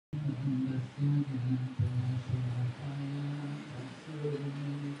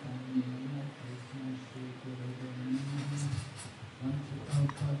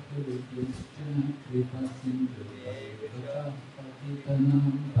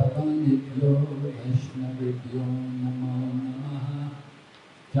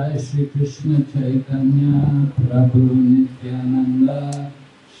Jai Shri Krishna Chaitanya Prabhu Nityananda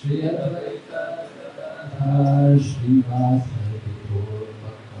Shri Advaita Gadadhar Shri Vasadi Gaur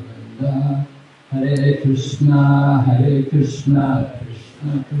Bhaktivinoda Hare Krishna Krishna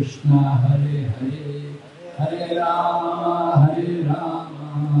Krishna Hare Hare Hare Rama Rama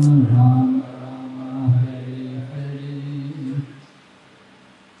Rama Hare Hare.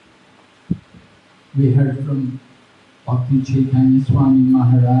 We heard from Bhakti Chaitanya Swami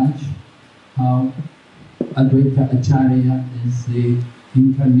Maharaj how Advaita Acharya is the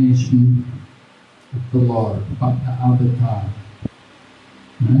incarnation of the Lord, Bhakta Avatar.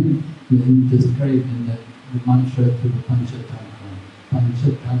 Right? We describe in the mantra to the Panchatattva.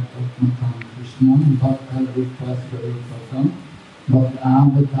 Panchatattva Krishnam Bhakta Rupa Swarupakam Bhakta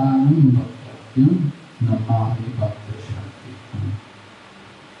Avataram Bhaktavyam Namami Bhakta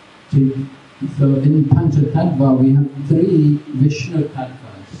Shakti. So in Panchatattva we have three Vishnu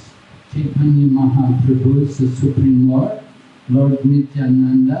Tattvas. Chaitanya Mahaprabhu is the Supreme Lord, Lord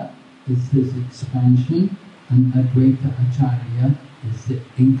Nityananda is his expansion, and Advaita Acharya is the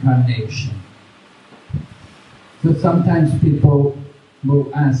incarnation. So sometimes people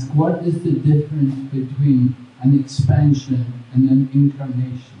will ask, what is the difference between an expansion and an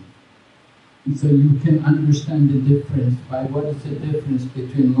incarnation? So you can understand the difference by what is the difference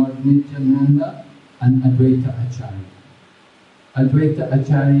between Lord Nityananda and Advaita Acharya. Advaita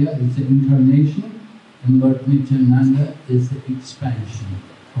Acharya is the incarnation and Lord Nityananda is the expansion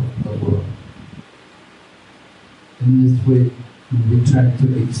of the world. In this way, we try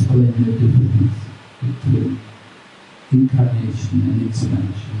to explain the difference between incarnation and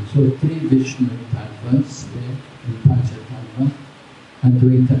expansion. So three Vishnu Tattvas there in Panchatattva.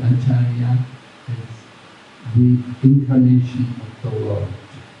 Advaita Acharya is the incarnation of the Lord.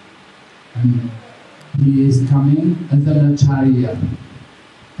 And he is coming as an Acharya.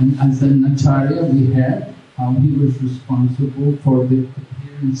 And as an Acharya we heard how he was responsible for the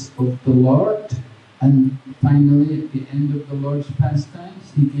appearance of the Lord. And finally at the end of the Lord's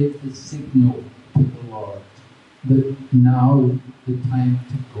pastimes he gave the signal to the Lord that now the time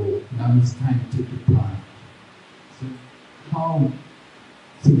to go, now it's time to depart. So how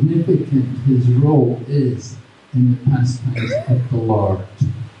significant his role is in the pastimes of the Lord.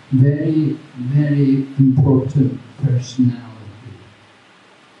 Very, very important personality.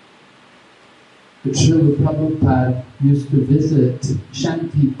 But Srila Prabhupada used to visit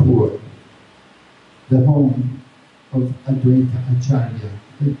Shantipur, the home of Advaita Acharya.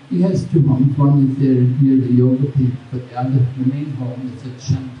 But he has two homes, one is there near the Yoga Pit, but the main home is at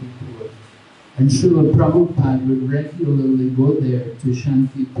Shantipur. And Srila Prabhupada would regularly go there to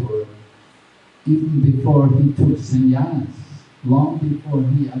Shantipur, even before he took sannyas. Long before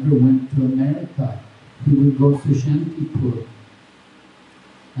he ever went to America, he would go to Shantipur.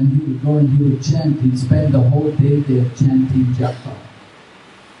 And he would go and he would chant, he'd spend the whole day there chanting japa.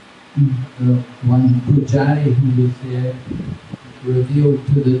 One pujari who was there revealed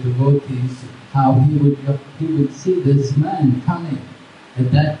to the devotees how he would see this man coming.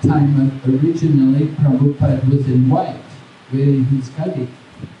 At that time, originally, Prabhupada was in white, wearing his khadi.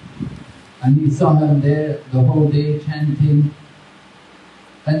 And he saw him there the whole day chanting.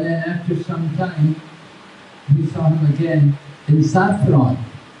 And then after some time, he saw him again in saffron.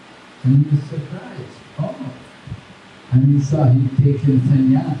 And he was surprised. Oh! And he saw he'd taken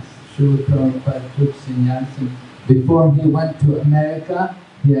sannyas. Srila Prabhupada took sannyas. And before he went to America,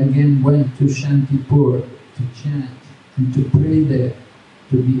 he again went to Shantipur to chant and to pray there,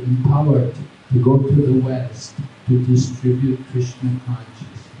 to be empowered, to go to the West, to distribute Krishna consciousness.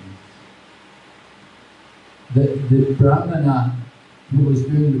 The Brahmana who was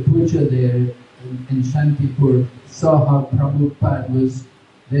doing the puja there in Shantipur saw how Prabhupada was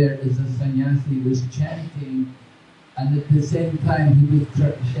there as a sannyasi, was chanting, and at the same time he was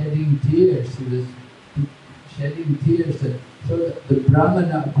shedding tears. He was shedding tears. So the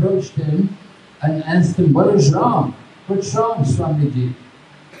Brahmana approached him and asked him, "What is wrong? What's wrong, Swamiji?"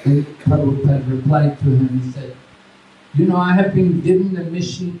 And Prabhupada replied to him, he said, "You know, I have been given the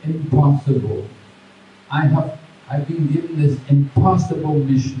mission impossible. I've been given this impossible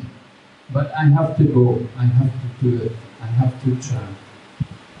mission, but I have to go, I have to do it, I have to try."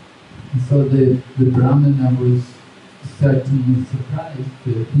 And so the Brahmana was certainly surprised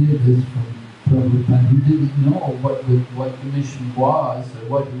to hear this from Prabhupada. He didn't know what the mission was or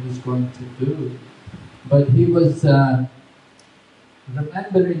what he was going to do. But he was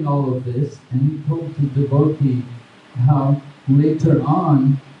remembering all of this, and he told the devotee how later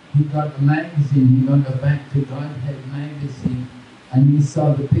on he got a magazine, he got a Back to Godhead magazine, and he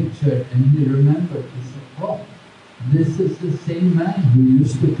saw the picture and he remembered. He said, oh, this is the same man who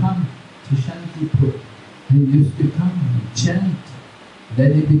used to come to Shantipur. He used to come and chant.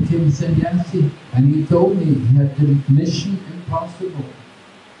 Then he became sannyasi, and he told me he had the mission impossible.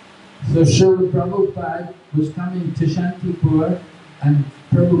 So Srila Prabhupada was coming to Shantipur, and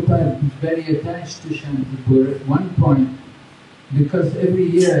Prabhupada was very attached to Shantipur at one point, because every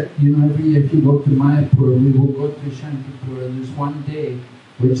year if you go to Mayapur, we will go to Shantipur. There's one day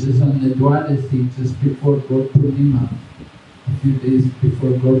which is on the Dwadasi, just before Gaur Purnima. A few days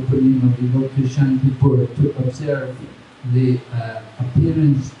before Gaur Purnima, we go to Shantipur to observe the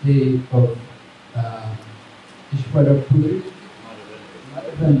appearance day of Ishvara Puri,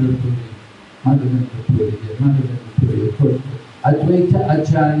 Madhavendra Puri, of course. Advaita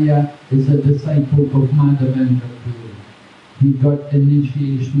Acharya is a disciple of Madhavendra Puri. He got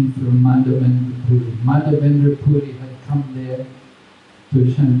initiation from Madhavendra Puri. Madhavendra Puri had come there to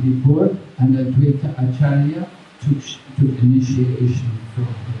Shantipur, and Advaita Acharya took initiation from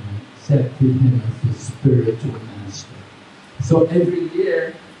him, accepted him as his spiritual master. So every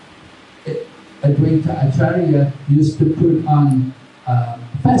year, Advaita Acharya used to put on a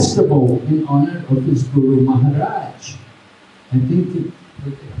festival in honor of his Guru Maharaj. I think it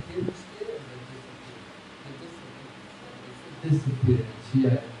was a disappearance,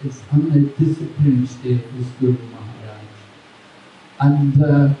 yeah. It's on the disappearance day of his Guru Maharaj. And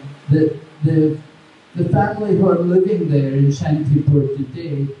the family who are living there in Shantipur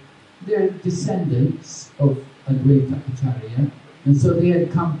today, they're descendants of Advaita Acharya. And so they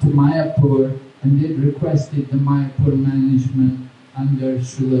had come to Mayapur and they'd requested the Mayapur management under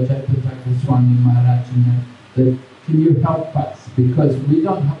Srila Jayapataka Swami Maharaj that can you help us, because we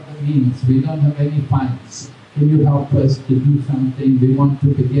don't have the means, we don't have any funds. Can you help us to do something? We want to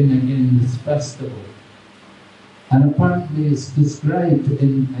begin again this festival. And apparently it's described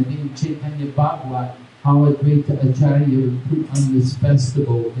in, I think, Chaitanya Bhagavad, how Advaita Acharya would put on this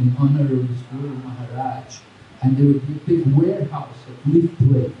festival in honor of his Guru Maharaj. And there would be a big warehouse of leaf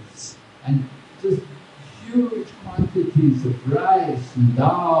plates and just huge quantities of rice and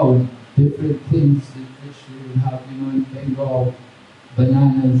dal and different things which you would have, in Bengal,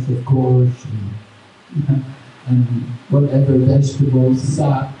 bananas, of course, and whatever vegetables,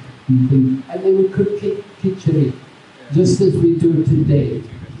 sak, and things. And they would cook khichdi, just as we do today.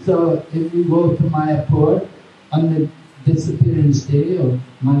 So if you go to Mayapur on the disappearance day of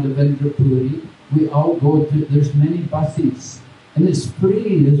Madhavendra Puri, we all go to, there's many buses, and it's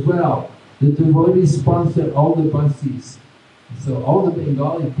free as well. The devotees sponsor all the buses. So all the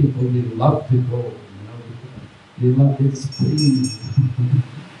Bengali people, they love to go, they love, it's free.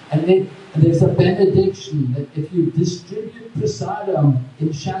 And there's a benediction that if you distribute prasadam in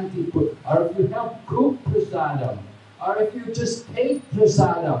Shantipur, or if you help cook prasadam, or if you just take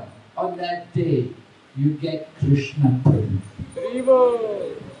prasadam on that day, you get Krishna prema.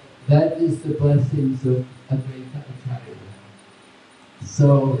 That is the blessings of Advaita Acharya.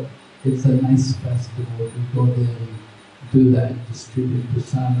 So it's a nice festival. We go there and do that, distribute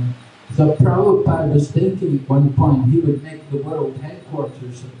prasadam. So Prabhupada was thinking at one point he would make the world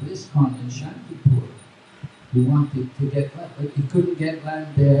headquarters of ISKCON in Shantipur. He wanted to get land, but he couldn't get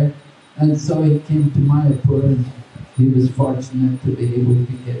land there, and so he came to Mayapur, and he was fortunate to be able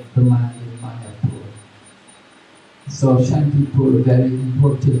to get the land in Mayapur. So Shantipur, a very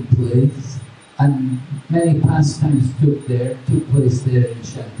important place, and many pastimes took place there in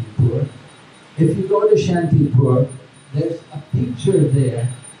Shantipur. If you go to Shantipur, there's a picture there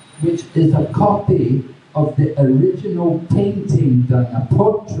which is a copy of the original painting done, a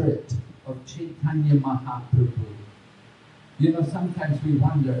portrait of Chaitanya Mahaprabhu. Sometimes we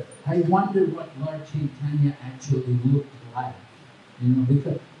wonder, I wonder what Lord Chaitanya actually looked like.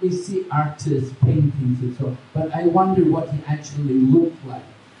 Because we see artists' paintings and so on, but I wonder what he actually looked like.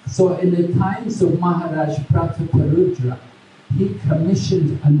 So in the times of Maharaj Prataparudra, he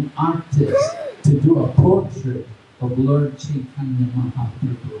commissioned an artist to do a portrait of Lord Chaitanya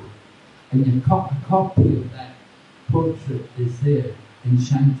Mahaprabhu. And a copy of that portrait is there in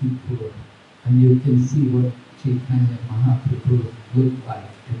Shantipur. And you can see what Chaitanya Mahaprabhu looked like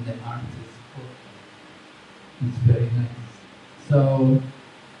in the artist's portrait. It's very nice. So,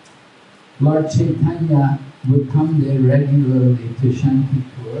 Lord Chaitanya would come there regularly to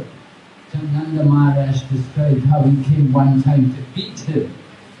Shantipur. Nanda Maharaj described how he came one time to beat him.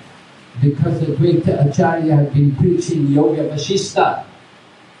 because Advaita Acharya had been preaching Yoga Vasishtha.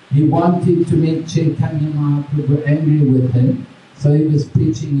 He wanted to make Chaitanya Mahaprabhu angry with him, so he was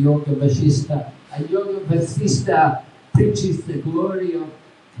preaching Yoga Vasishtha. And Yoga Vasishtha preaches the glory of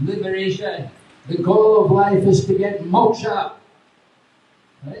liberation. The goal of life is to get moksha.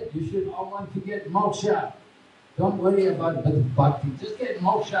 Right? You should all want to get moksha. Don't worry about Bhakti, just get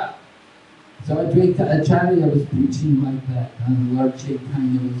moksha. So Advaita Acharya was preaching like that, and Lord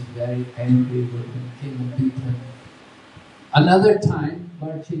Chaitanya was very angry with him, came and beat him. Another time,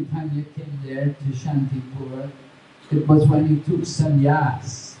 Lord Chaitanya came there to Shantipur. It was when he took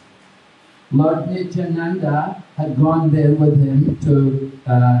sannyas. Lord Nityananda had gone there with him to,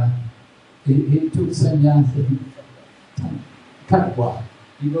 he took sannyas in Katwa.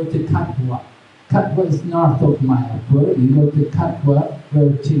 You go to Katwa. Katwa is north of Mayapur. You go to Katwa,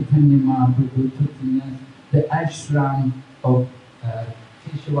 where Chaitanya Mahaprabhu took sannyas. The ashram of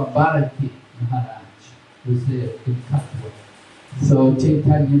Keshava Bharati Maharaj was there in Katwa. So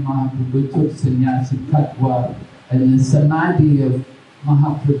Chaitanya Mahaprabhu took sannyas in Katwa, and the samadhi of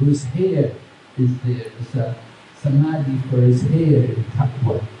Mahaprabhu's hair is there. There's a samadhi for his hair in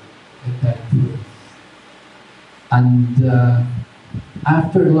Katwa at that place. And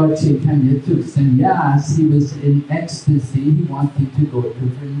after Lord Chaitanya took sannyas, he was in ecstasy. He wanted to go to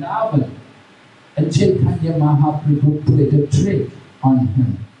Vrindavan. And Chaitanya Mahaprabhu played a trick on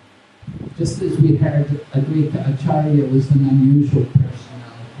him. Just as we heard, Advaita Acharya was an unusual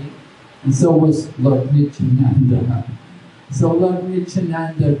personality, and so was Lord Nityananda. So Lord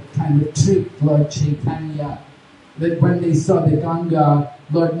Nityananda kind of tricked Lord Chaitanya, that when they saw the Ganga,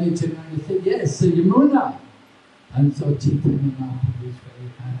 Lord Nityananda said, yes, the Yamuna. And so Chaitanya Mahaprabhu was very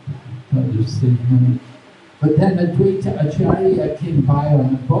happy to understand Yamuna. But then Advaita Acharya came by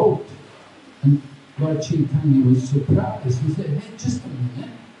on a boat, and Lord Chaitanya was surprised. He said, hey, just a minute.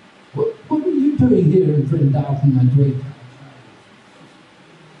 What are you doing here in Vrindavan, Advaita Acharya?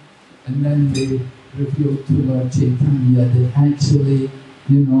 And then they revealed to Lord Chaitanya that actually,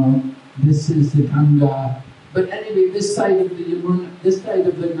 this is the Ganga. But anyway, this side of the Yamuna, this side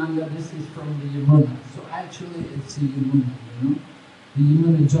of the Ganga, this is from the Yamuna. So actually it's the Yamuna, The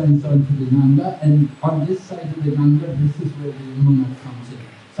Yamuna joins onto the Ganga, and on this side of the Ganga, this is where the Yamuna comes in.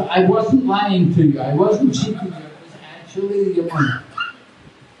 So I wasn't lying to you, I wasn't cheating you, it was actually the Yamuna.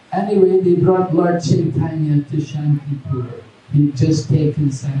 Anyway, they brought Lord Chaitanya to Shantipur. He'd just taken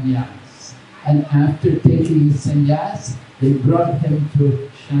sannyas. And after taking his sannyas, they brought him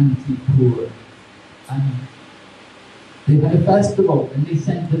to Shantipur. And they had a festival, and they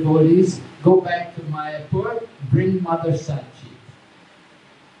sent devotees, go back to Mayapur, bring Mother Sachi.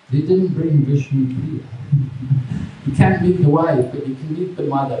 They didn't bring Vishnu Priya. You can't meet the wife, but you can meet the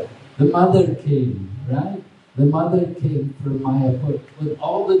mother. The mother came, right? The mother came from Mayapur with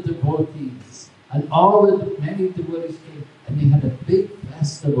all the devotees, and many devotees came, and they had a big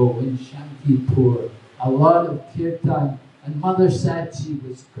festival in Shantipur, a lot of kirtan, and Mother Sachi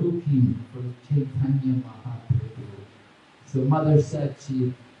was cooking for Chaitanya Mahaprabhu. So Mother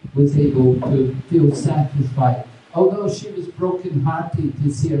Sachi was able to feel satisfied. Although she was broken-hearted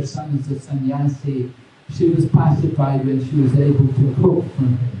to see her son as a sannyasi, she was pacified when she was able to cook for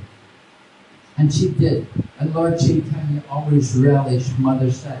him. And she did. And Lord Chaitanya always relished Mother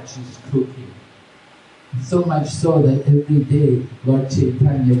Sachi's cooking. So much so that every day Lord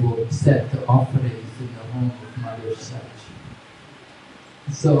Chaitanya will set the offerings in the home of Mother Sachi.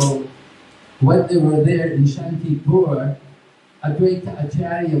 So when they were there in Shantipur, Advaita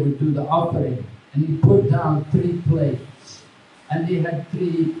Acharya would do the offering, and he put down 3 plates, and they had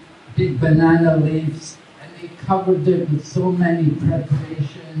 3 big banana leaves, and they covered it with so many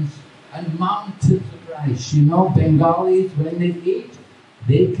preparations and mountains of rice. Bengalis, when they eat,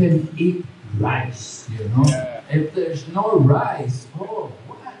 they can eat rice, If there's no rice, oh,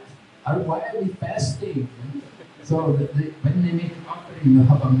 what? Or why are we fasting? So when they make offering, you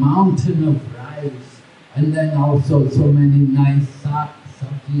have a mountain of rice, and then also so many nice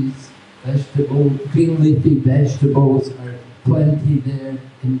sabjis, vegetables, green leafy vegetables are plenty there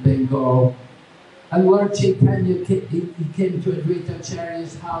in Bengal. And Lord Chaitanya, he came to Advaita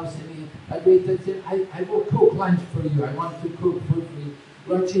Acharya's house, and Advaita said, I will cook lunch for you, I want to cook food for you.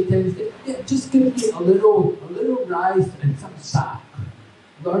 Lord Chaitanya said, yeah, just give me a little rice and some sak.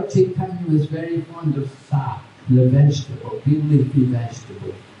 Lord Chaitanya was very fond of sak, the vegetable, green leafy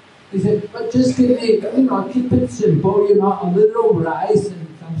vegetable. He said, but just give me, keep it simple, a little rice and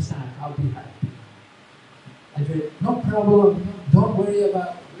some sak, I'll be happy. I said, no problem, don't worry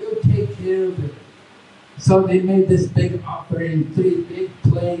about it, we'll take care of it. So they made this big offering, 3 big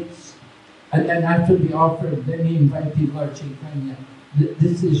plates, and then after the offering, then he invited Lord Chaitanya.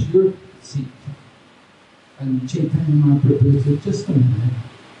 This is your seat. And Chaitanya Mahaprabhu said, just a minute,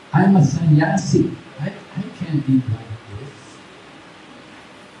 I'm a sannyasi, I can't eat like this.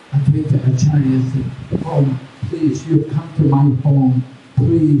 Advaita Acharya said, oh, please, you've come to my home,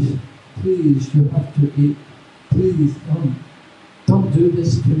 please, you have to eat, please, don't do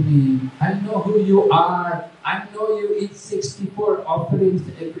this to me. I know who you are, I know you eat 64 offerings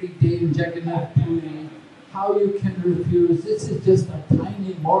every day in Jagannath Puri. How you can refuse? This is just a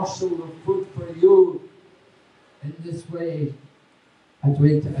tiny morsel of food for you. In this way,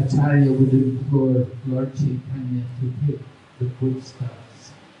 Advaita Acharya would implore Lord Chaitanya to take the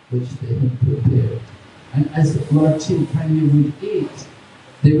foodstuffs which they had prepared. And as Lord Chaitanya would eat,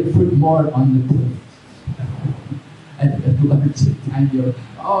 they would put more on the plate. And Lord Chaitanya,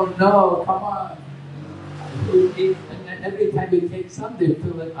 oh no, come on! He would eat, and then every time he takes some, they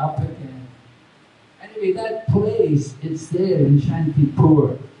fill it up again. Anyway, that place, it's there in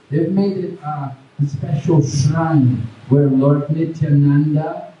Shantipur. They've made it a special shrine where Lord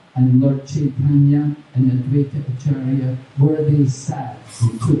Nityananda and Lord Chaitanya and Advaita Acharya, where they sat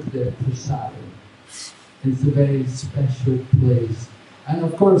and took their prasadam. It's a very special place. And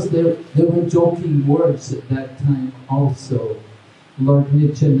of course there were joking words at that time also. Lord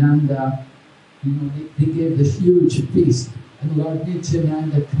Nityananda, they gave this huge feast, and Lord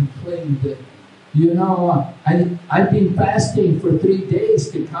Nityananda complained that, I've been fasting for 3 days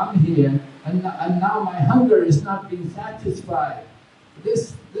to come here, and now my hunger is not being satisfied.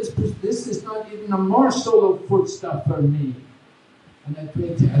 This is not even a morsel of foodstuff for me. And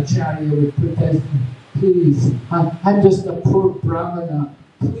Advaita Acharya would protest, please, I'm just a poor Brahmana,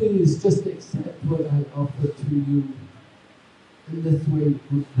 please just accept what I offer to you. In this way,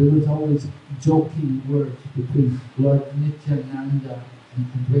 there was always joking words between Lord Nityananda and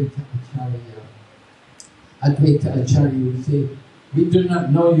Advaita Acharya. Advaita Acharya would say, we do not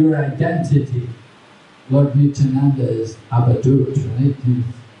know your identity. Lord Nityananda is Abadut, right?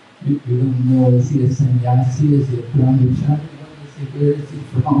 You don't know, is he a sannyasi, is he a brahmachari? Where is he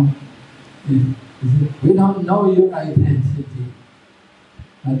from? We don't know your identity.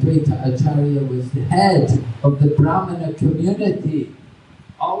 Advaita Acharya was the head of the Brahmana community.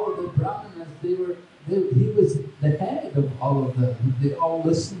 All of the Brahmanas, he was the head of all of them. They all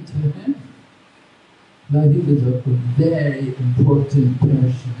listened to him. Now he was a very important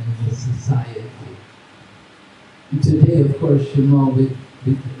person in the society. And today, of course, with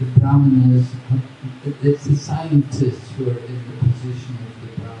the Brahmanas, it's the scientists who are in the position of the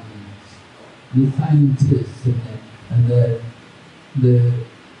Brahmanas. The scientists and the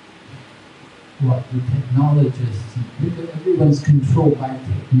technologists. Everyone's controlled by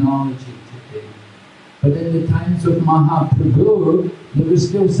technology today. But in the times of Mahaprabhu, there was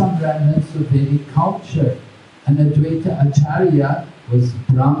still some remnants of Vedic culture. And Advaita Acharya was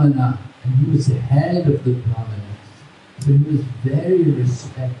Brahmana, and he was the head of the Brahmanas. So he was very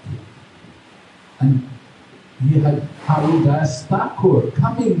respected. And he had Haridas Thakur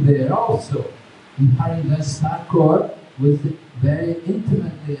coming there also. And Haridas Thakur was very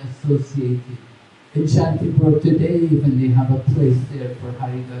intimately associated. In Shantipur today even they have a place there for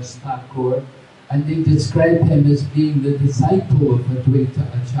Haridas Thakur, and they describe him as being the disciple of Advaita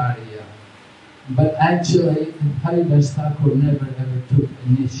Acharya. But actually Haridas Thakur never ever took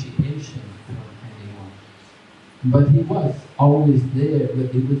initiation from anyone. But he was always there,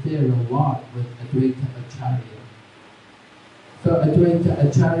 he was there a lot with Advaita Acharya. So Advaita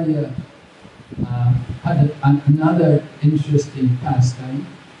Acharya had another interesting pastime,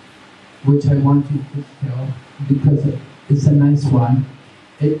 which I wanted to tell because it's a nice one.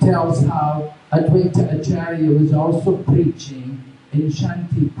 It tells how Advaita Acharya was also preaching in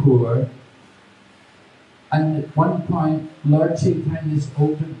Shantipur, and at one point Lord Chaitanya's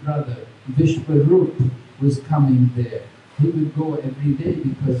older brother, Vishwarup, was coming there. He would go every day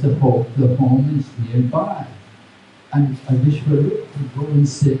because the home is nearby. And Vishwarup would go and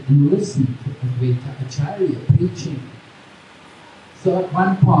sit and listen to Advaita Acharya preaching. So at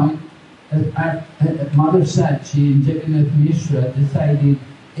one point, Mother Sachi and Jagannath Mishra decided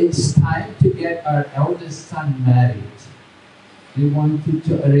it's time to get our eldest son married. They wanted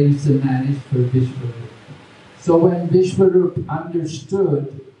to arrange the marriage for Vishwarup. So when Vishwarup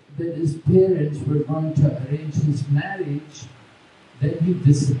understood that his parents were going to arrange his marriage, then he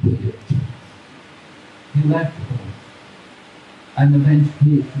disappeared. He left home. And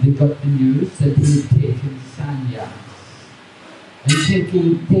eventually they got the news that he had taken sannyas. And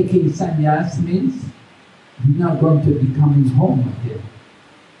taking sannyas means he's not going to be coming home again.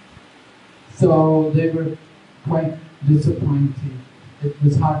 So they were quite disappointed. It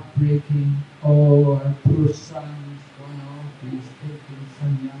was heartbreaking. Oh, our poor son is gone off, he's taking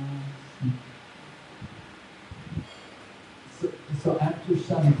sannyas. So after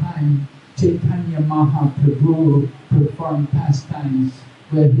some time, Chaitanya Mahaprabhu performed pastimes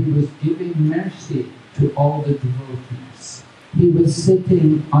where he was giving mercy to all the devotees. He was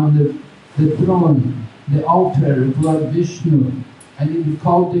sitting on the throne, the altar of Lord Vishnu, and he would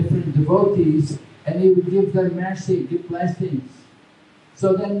call different devotees and he would give them mercy, give blessings.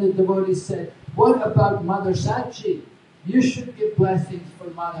 So then the devotees said, what about Mother Sachi? You should give blessings for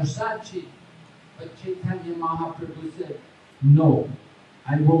Mother Sachi. But Chaitanya Mahaprabhu said, no,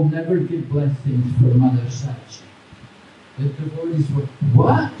 I will never give blessings for Mother Sachi. The devotees were,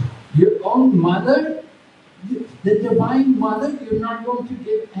 what? Your own mother? The Divine Mother, you're not going to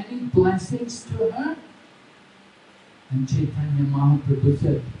give any blessings to her? And Chaitanya Mahaprabhu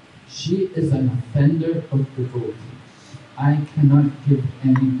said, she is an offender of devotees. I cannot give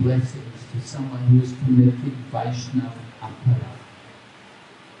any blessings to someone who is committing Vaishnava aparadha.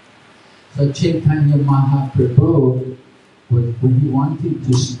 So Chaitanya Mahaprabhu, when he wanted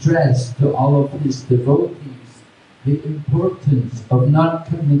to stress to all of his devotees the importance of not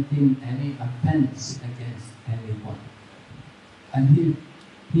committing any offense against anyone. And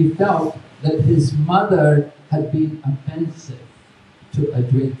he felt that his mother had been offensive to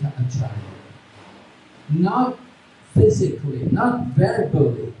Advaita Acharya. Not physically, not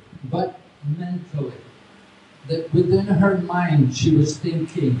verbally, but mentally. That within her mind she was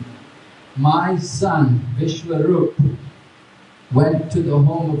thinking, my son Vishwarup went to the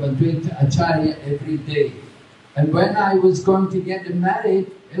home of Advaita Acharya every day. And when I was going to get him married,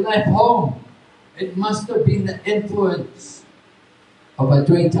 he left home. It must have been the influence of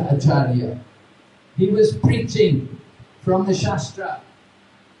Advaita Acharya. He was preaching from the Shastra.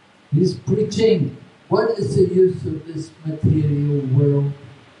 He's preaching, what is the use of this material world?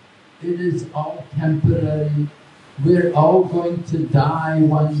 It is all temporary. We're all going to die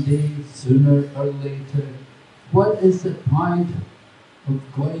one day, sooner or later. What is the point of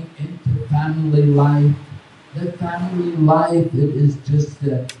going into family life? The family life, it is just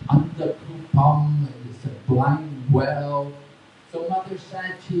the underkupam, it is a blind well. So Mother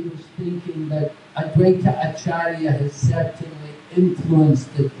Sachi was thinking that Advaita Acharya has certainly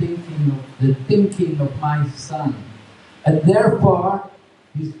influenced the thinking of my son. And therefore,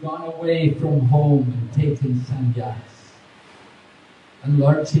 he's gone away from home and taken sannyas. And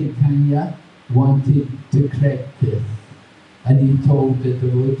Lord Chaitanya wanted to correct this. And he told the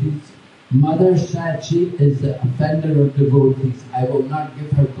devotees, Mother Sachi is the offender of devotees. I will not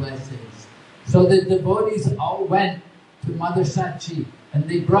give her blessings. So the devotees all went to Mother Sachi and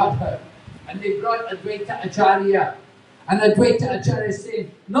they brought her. And they brought Advaita Acharya. And Advaita Acharya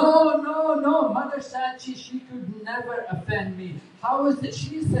said, no, no, no, Mother Sachi, she could never offend me. How is it?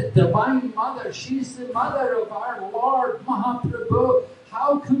 She's the Divine Mother. She's the mother of our Lord Mahaprabhu.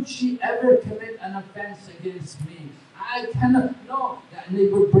 How could she ever commit an offense against me? I cannot, no. And they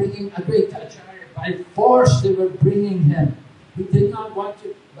were bringing Advaita Acharya by force, they were bringing him. He did not want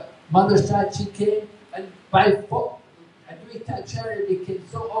to, but Mother Sachi came and by force, Advaita Acharya became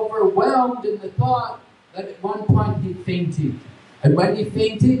so overwhelmed in the thought that at one point he fainted. And when he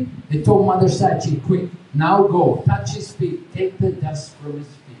fainted, they told Mother Sachi, quick, now go, touch his feet, take the dust from his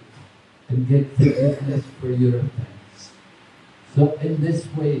feet and get forgiveness for your offense. So in this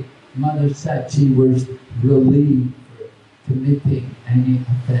way, Mother Sachi was relieved for committing any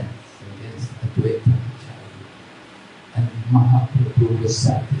offense against Advaita Acharya. And Mahaprabhu was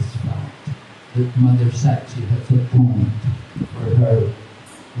satisfied that Mother Sachi has atoned for her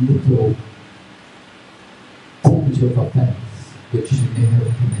little tinge of offense which she may have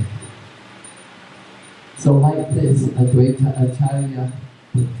committed. So like this, Advaita Acharya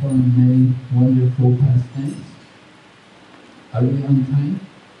performed many wonderful pastimes. Are we on time?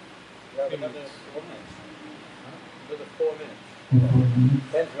 Yeah, another 4 minutes. Another 4 minutes. 4 minutes?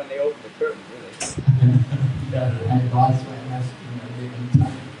 Depends when they open the curtain, really. I lost my asking, are we on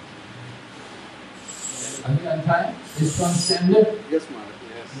time? Are we on time? Is one standard? Yes, Maharaj.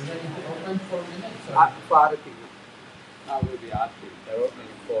 Yes. Is ready to open 4 minutes? Now we'll be asking. They're opening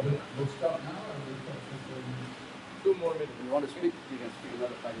in 4 minutes. We'll stop now or we'll stop for 4 minutes? 2 more minutes. If you want to speak, you can speak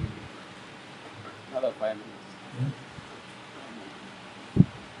another 5 minutes. Another 5 minutes. Yeah.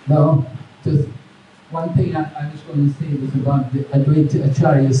 No, just one thing I was going to say was about the Advaita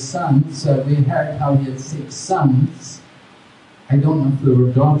Acharya's sons. We heard how he had 6 sons. I don't know if they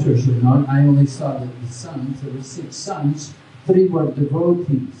were daughters or not. I only saw that the sons. There were 6 sons. 3 were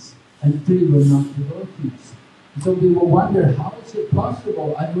devotees and 3 were not devotees. So we will wonder, how is it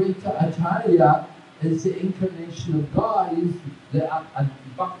possible Advaita Acharya is the incarnation of God. He's the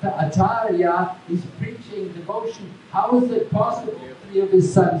Bhakta Acharya is preaching devotion. How is it possible 3 of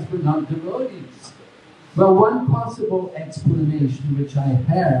his sons were not devotees? Well, one possible explanation which I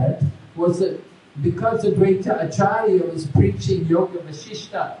heard was that because Advaita Acharya was preaching Yoga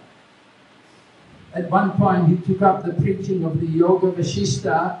Vasishta, at one point he took up the preaching of the Yoga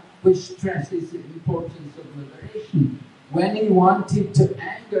Vasishta, which stresses the importance of liberation. When he wanted to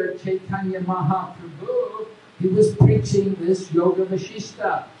anger Chaitanya Mahaprabhu, he was preaching this Yoga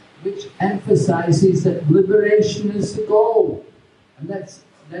Vasishta, which emphasizes that liberation is the goal. And that's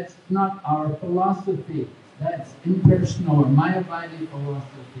not our philosophy, that's impersonal or Mayavadi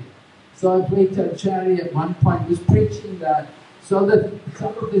philosophy. So Advaita Acharya at one point was preaching that, so that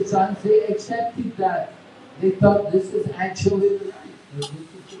some of the sons, they accepted that. They thought this is actually the right, this is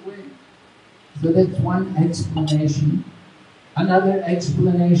the way. So that's one explanation. Another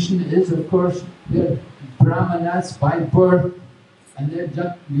explanation is, of course, they're Brahmanas by birth, and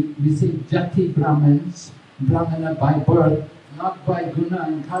they're we say Jati Brahmins, Brahmana by birth, not by guna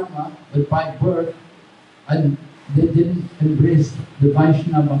and karma, but by birth, and they didn't embrace the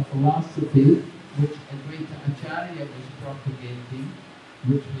Vaishnava philosophy, which Advaita Acharya was propagating,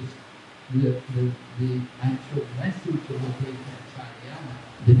 which was the actual message of Advaita Acharya,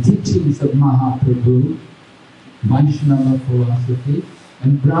 the teachings of Mahaprabhu, Vaishnava philosophy,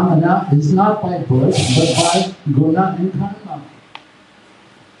 and Brahmana is not by birth, but by guna and karma.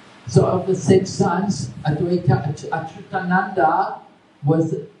 So of the 6 sons, Advaita Achyutananda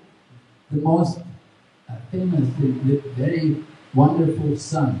was the most famous, the very wonderful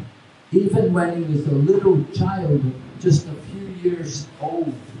son. Even when he was a little child, just a few years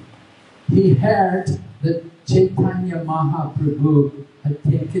old, he heard that Chaitanya Mahaprabhu had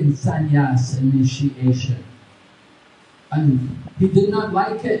taken sannyas initiation. And he did not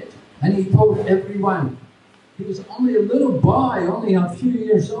like it, and he told everyone. He was only a little boy, only a few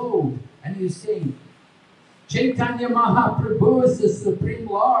years old, and he was saying, Chaitanya Mahaprabhu is the Supreme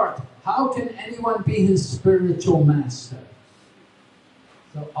Lord. How can anyone be his spiritual master?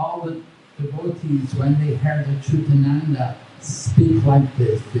 So all the devotees, when they heard Achyutananda speak like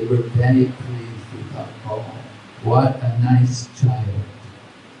this, they were very pleased. They thought, oh, what a nice child.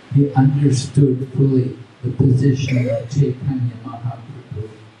 He understood fully the position of Chaitanya Mahaprabhu.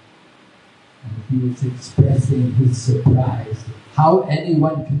 And he was expressing his surprise. How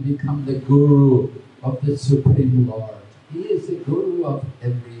anyone can become the guru of the Supreme Lord. He is the guru of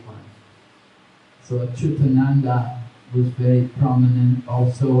everyone. So Achyutananda was very prominent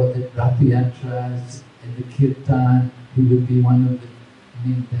also at Rath Yatras, in the Kirtan. He would be one of the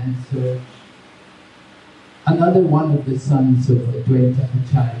main dancers. Another one of the sons of Advaita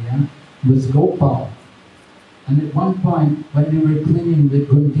Acharya was Gopal. And at one point, when they were cleaning the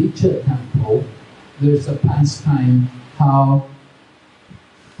Gundicha temple, there's a pastime how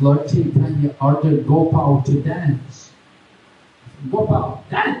Lord Chaitanya ordered Gopal to dance. Gopal,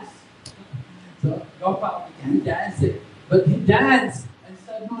 dance! So Gopal began dancing, but he danced and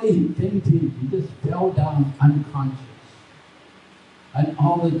suddenly he fainted, he just fell down unconscious. And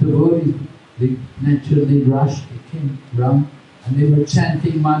all the devotees, they naturally rushed, they came round and they were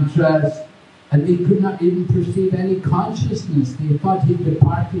chanting mantras, and they could not even perceive any consciousness. They thought he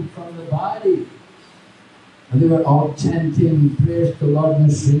departed from the body. And they were all chanting prayers to Lord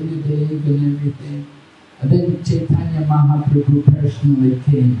Nrsimhadev and everything. And then Chaitanya Mahaprabhu personally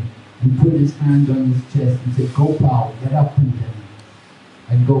came and put his hand on his chest and said, Gopal, get up and dance.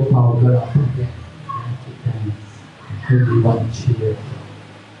 And Gopal got up again and began to dance. And everyone cheered.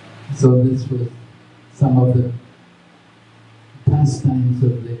 So this was some of the pastimes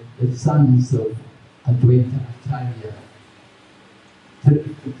of the sons of Advaita Acharya.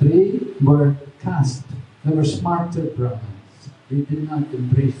 3 were caste. They were smarter Brahmins. They did not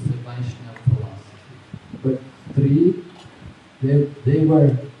embrace the Vaishnava philosophy. But 3, they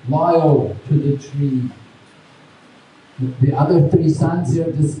were loyal to the tree. The other 3 sons here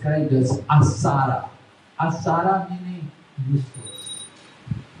are described as asara. Asara meaning useless,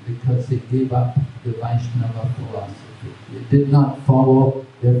 because they gave up the Vaishnava philosophy. They did not follow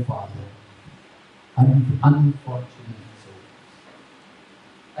their father. Unfortunate souls.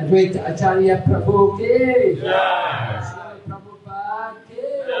 Advaita Acharya Prabhu ki Jai! Swami Prabhupada ki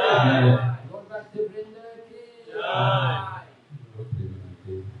Jai! Lord Bhakti Vrinda ki Jai!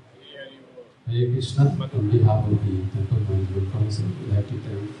 Hare Krishna, on behalf of the Temple Management Council, we'd like to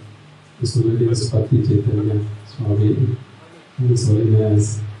thank His Holiness Bhakti Chaitanya Swami, His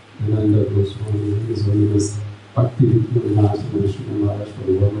Holiness Vinanda Goswami, His Holiness Bhakti Vighna for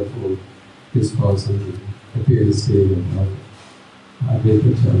the wonderful discourse on the appearance day of Advaita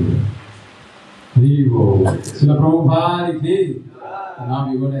Acharya. Haribo. Srila Prabhupada ki. Now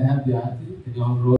we're going to have the aarti. Can you all roll?